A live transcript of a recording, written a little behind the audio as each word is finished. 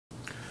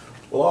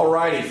Well,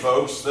 alrighty,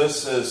 folks,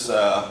 this is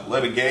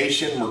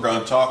litigation. We're going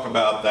to talk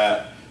about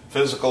that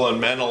physical and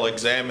mental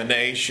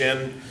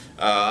examination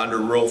under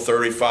Rule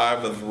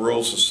 35 of the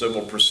Rules of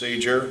Civil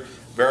Procedure.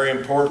 Very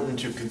important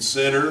to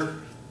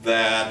consider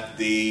that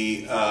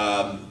the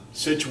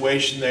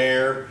situation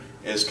there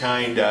is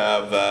kind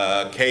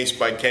of case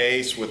by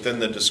case within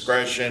the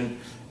discretion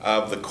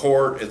of the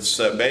court. It's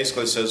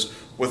basically says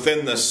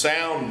within the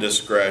sound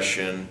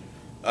discretion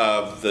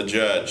of the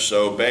judge.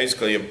 So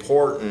basically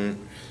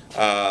important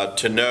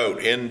to note.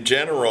 In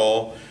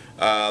general,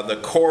 the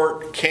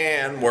court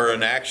can, where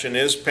an action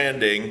is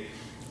pending,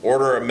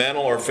 order a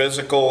mental or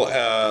physical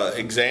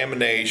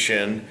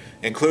examination,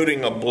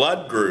 including a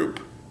blood group,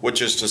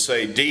 which is to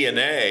say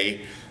DNA,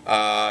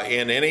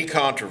 in any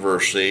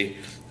controversy.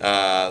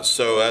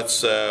 So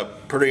that's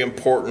pretty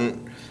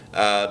important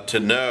to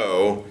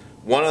know.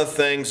 One of the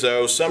things,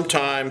 though,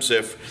 sometimes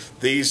if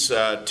these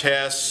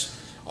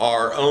tests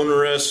are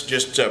onerous,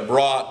 just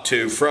brought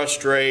to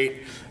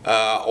frustrate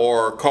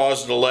or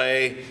cause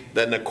delay,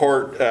 then the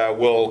court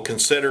will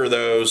consider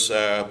those,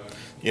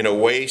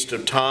 waste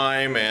of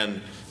time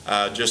and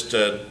just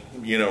a,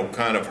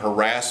 kind of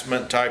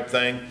harassment type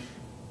thing.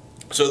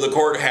 So the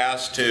court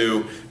has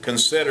to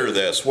consider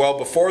this. Well,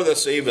 before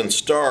this even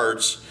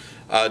starts,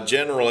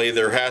 generally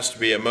there has to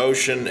be a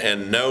motion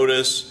and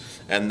notice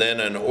and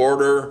then an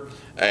order,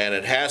 and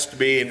it has to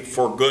be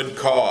for good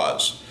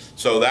cause.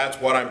 So that's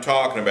what I'm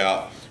talking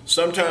about.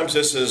 Sometimes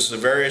this is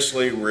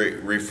variously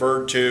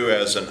referred to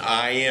as an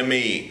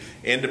IME,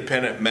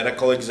 independent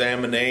medical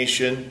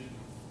examination.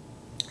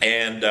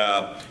 And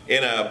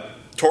in a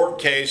tort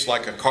case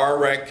like a car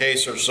wreck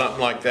case or something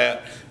like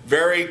that,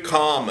 very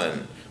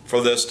common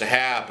for this to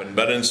happen.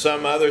 But in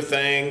some other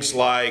things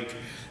like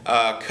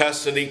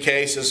custody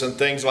cases and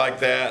things like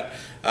that,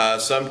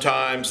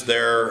 sometimes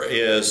there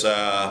is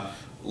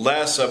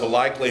less of a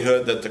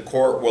likelihood that the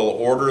court will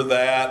order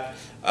that.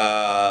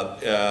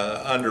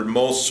 Under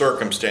most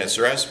circumstances.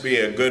 There has to be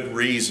a good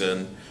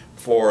reason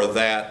for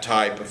that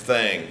type of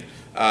thing,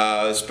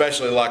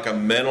 especially like a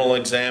mental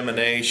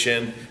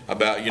examination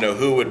about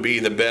who would be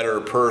the better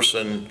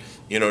person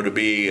to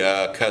be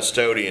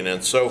custodian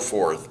and so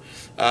forth.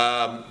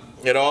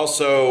 It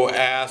also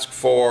asks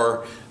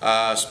for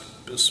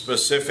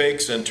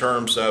specifics in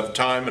terms of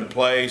time and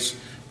place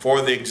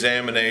for the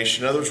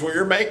examination. In other words, what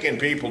you're making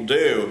people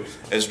do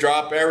is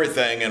drop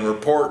everything and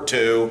report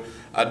to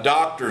a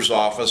doctor's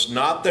office,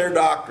 not their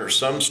doctor,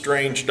 some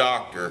strange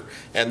doctor.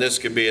 And this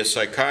could be a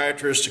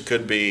psychiatrist, it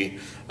could be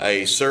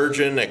a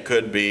surgeon, it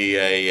could be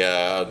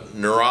a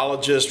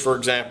neurologist, for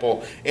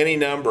example, any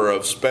number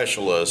of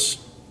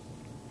specialists.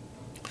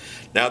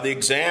 Now the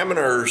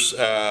examiner's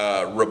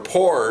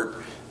report,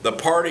 the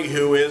party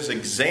who is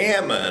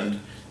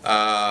examined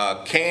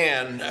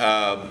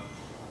can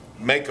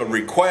make a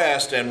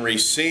request and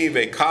receive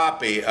a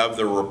copy of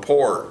the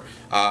report.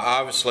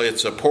 Obviously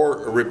it's a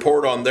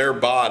report on their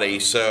body,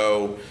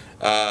 so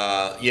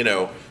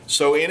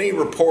so any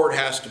report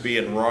has to be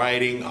in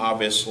writing,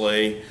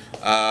 obviously.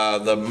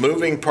 The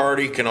moving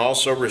party can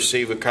also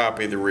receive a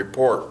copy of the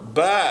report,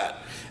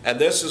 but, and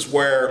this is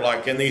where,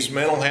 like in these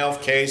mental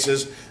health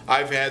cases,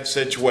 I've had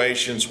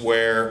situations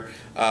where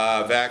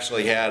I've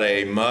actually had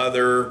a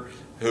mother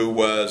who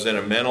was in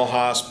a mental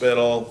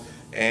hospital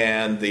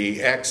and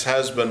the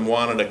ex-husband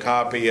wanted a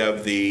copy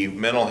of the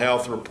mental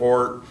health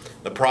report.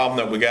 The problem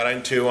that we got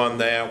into on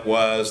that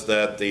was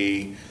that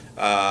the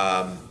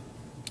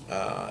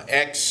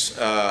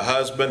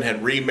ex-husband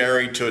had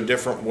remarried to a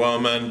different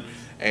woman,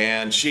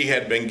 and she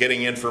had been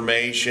getting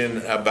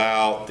information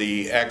about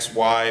the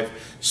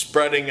ex-wife,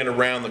 spreading it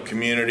around the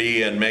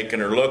community and making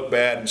her look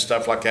bad and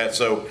stuff like that.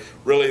 So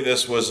really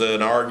this was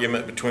an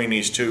argument between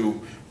these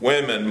two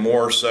women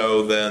more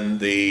so than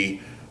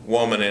the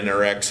woman and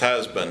her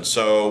ex-husband.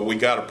 So we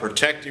got a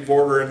protective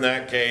order in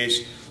that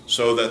case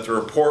so that the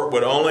report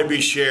would only be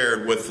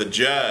shared with the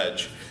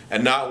judge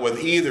and not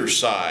with either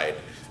side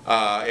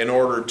in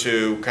order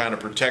to kind of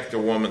protect the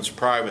woman's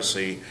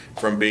privacy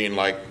from being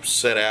like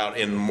set out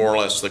in more or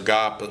less the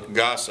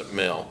gossip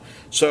mill.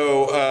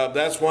 So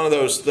that's one of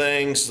those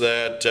things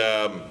that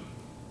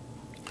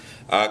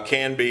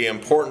can be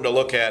important to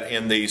look at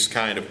in these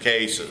kind of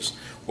cases.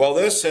 Well,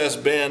 this has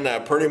been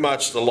pretty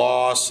much the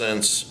law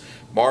since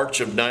March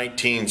of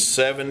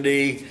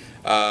 1970,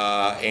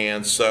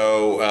 and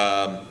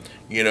so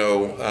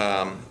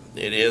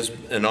it is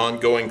an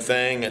ongoing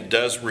thing. It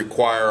does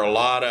require a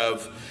lot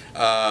of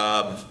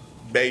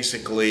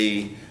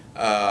basically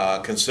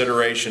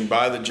consideration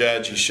by the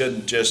judge. He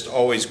shouldn't just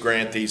always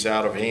grant these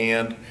out of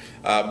hand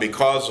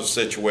because of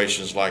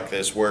situations like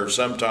this where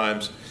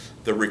sometimes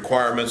the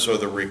requirements or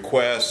the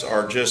requests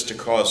are just to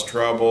cause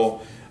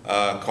trouble,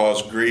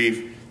 cause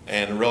grief,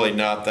 and really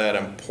not that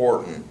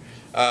important.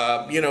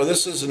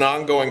 This is an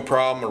ongoing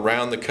problem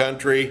around the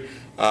country.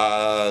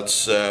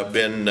 It's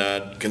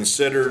been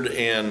considered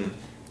in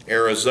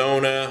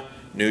Arizona,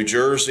 New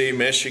Jersey,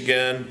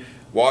 Michigan,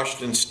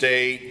 Washington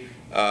State,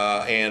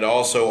 and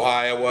also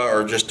Iowa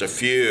are just a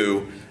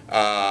few.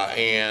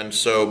 And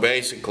so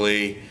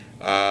basically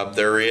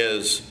there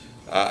is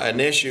an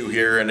issue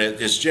here, and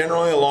it is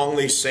generally along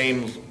these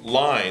same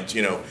lines.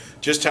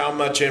 Just how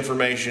much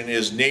information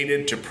is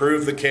needed to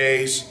prove the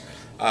case,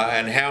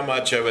 and how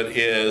much of it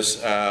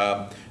is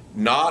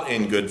not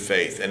in good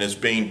faith and is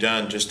being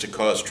done just to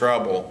cause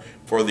trouble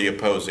for the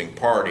opposing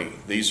party.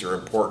 These are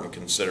important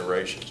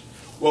considerations.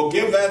 Well,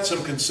 give that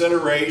some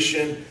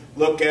consideration.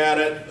 Look at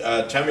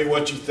it. Tell me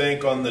what you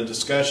think on the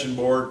discussion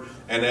board.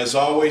 And as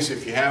always,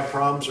 if you have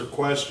problems or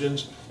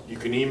questions, you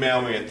can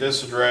email me at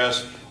this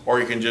address, or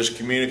you can just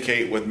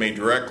communicate with me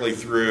directly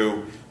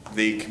through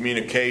the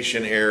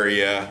communication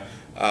area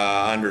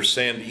under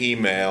send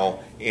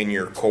email in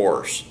your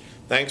course.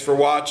 Thanks for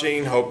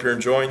watching. Hope you're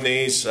enjoying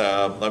these.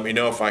 Let me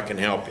know if I can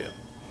help you.